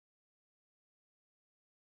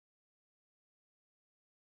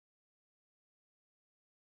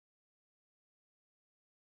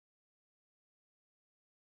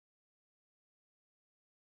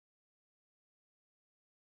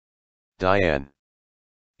Diane.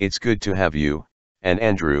 It's good to have you, and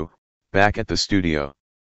Andrew, back at the studio.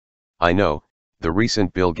 I know, the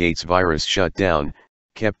recent Bill Gates virus shutdown,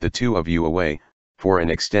 kept the two of you away, for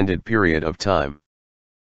an extended period of time.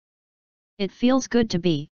 It feels good to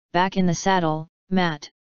be back in the saddle, Matt.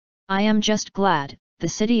 I am just glad the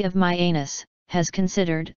city of my anus has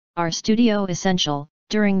considered our studio essential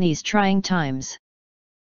during these trying times.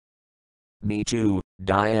 Me too,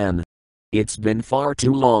 Diane. It's been far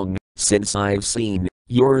too long since I've seen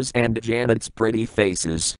yours and Janet's pretty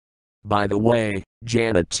faces. By the way,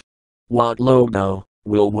 Janet, what logo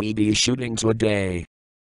will we be shooting today?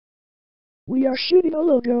 We are shooting a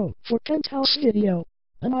logo for Penthouse Video,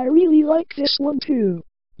 and I really like this one too.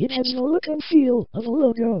 It has the look and feel of a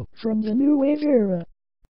logo from the New Wave era.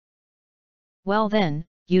 Well then,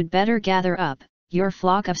 you'd better gather up your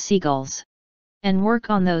flock of seagulls and work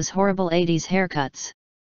on those horrible 80s haircuts.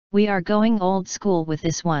 We are going old school with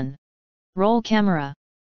this one. Roll camera.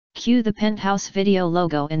 Cue the Penthouse Video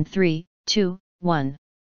logo in 3, 2, 1.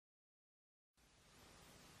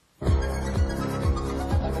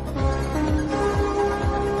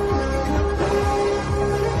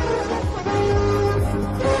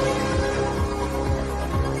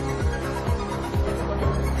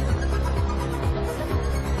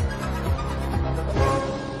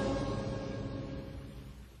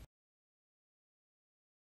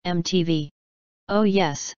 MTV. Oh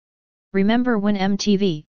yes. Remember when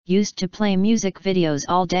MTV used to play music videos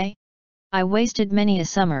all day? I wasted many a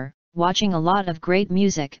summer watching a lot of great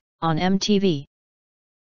music on MTV.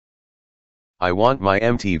 I want my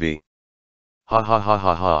MTV. Ha ha ha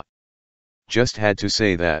ha ha. Just had to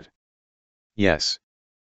say that. Yes.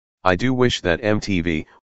 I do wish that MTV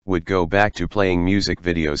would go back to playing music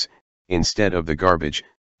videos, instead of the garbage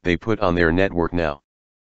they put on their network now.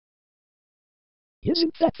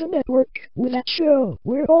 Isn't that the network with that show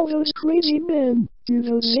where all those crazy men do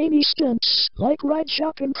those zany stunts like ride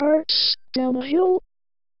shopping carts down a hill?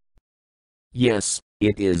 Yes,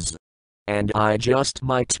 it is. And I just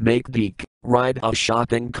might make Deke ride a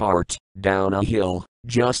shopping cart down a hill,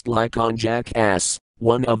 just like on Jackass,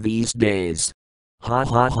 one of these days. Ha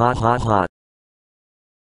ha ha ha ha.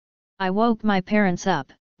 I woke my parents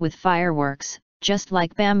up with fireworks, just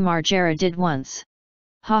like Bam Margera did once.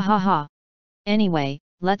 Ha ha ha. Anyway,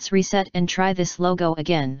 let's reset and try this logo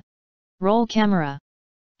again. Roll camera.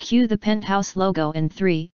 Cue the Penthouse logo in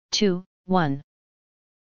 3, 2, 1.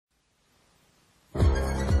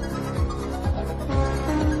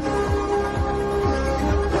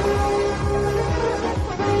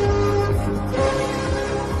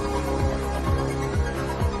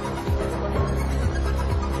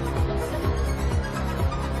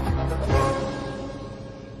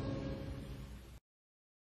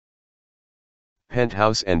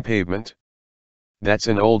 Penthouse and Pavement? That's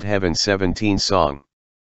an old Heaven 17 song.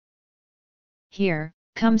 Here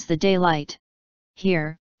comes the daylight.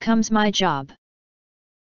 Here comes my job.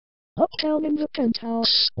 Uptown in the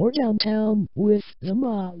penthouse or downtown with the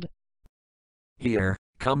mob. Here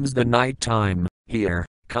comes the nighttime. Here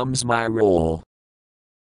comes my role.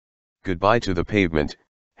 Goodbye to the pavement,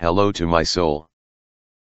 hello to my soul.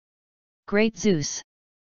 Great Zeus.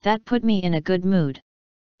 That put me in a good mood.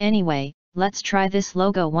 Anyway, let's try this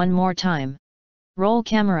logo one more time. Roll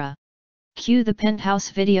camera. Cue the Penthouse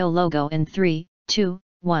Video logo in 3, 2,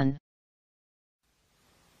 1.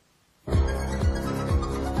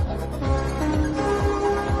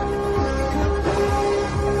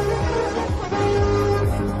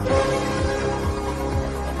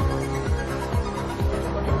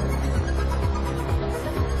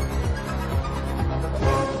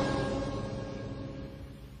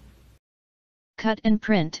 Cut and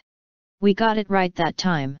print. We got it right that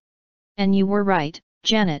time. And you were right,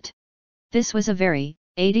 Janet. This was a very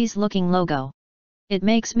 80s looking logo. It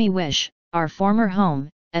makes me wish our former home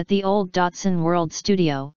at the old Dotson World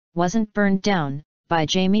Studio wasn't burned down by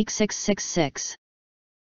Jamie666.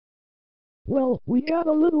 Well, we got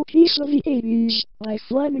a little piece of the 80s by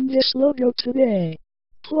flamming this logo today.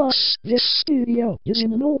 Plus, this studio is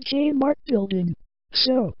in an old Kmart building,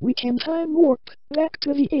 so we can time warp back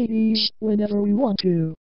to the 80s whenever we want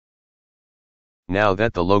to. Now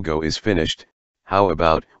that the logo is finished, how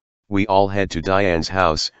about we all head to Diane's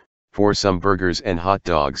house for some burgers and hot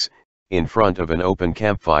dogs in front of an open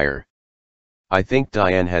campfire? I think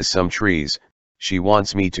Diane has some trees she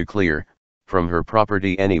wants me to clear from her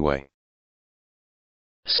property anyway.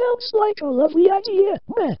 Sounds like a lovely idea,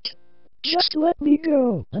 Matt. Just let me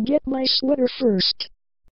go and get my sweater first.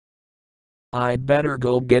 I'd better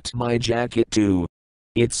go get my jacket too.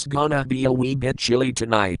 It's gonna be a wee bit chilly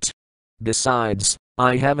tonight. Besides,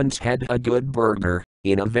 I haven't had a good burger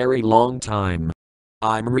in a very long time.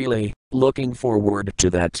 I'm really looking forward to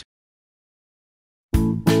that.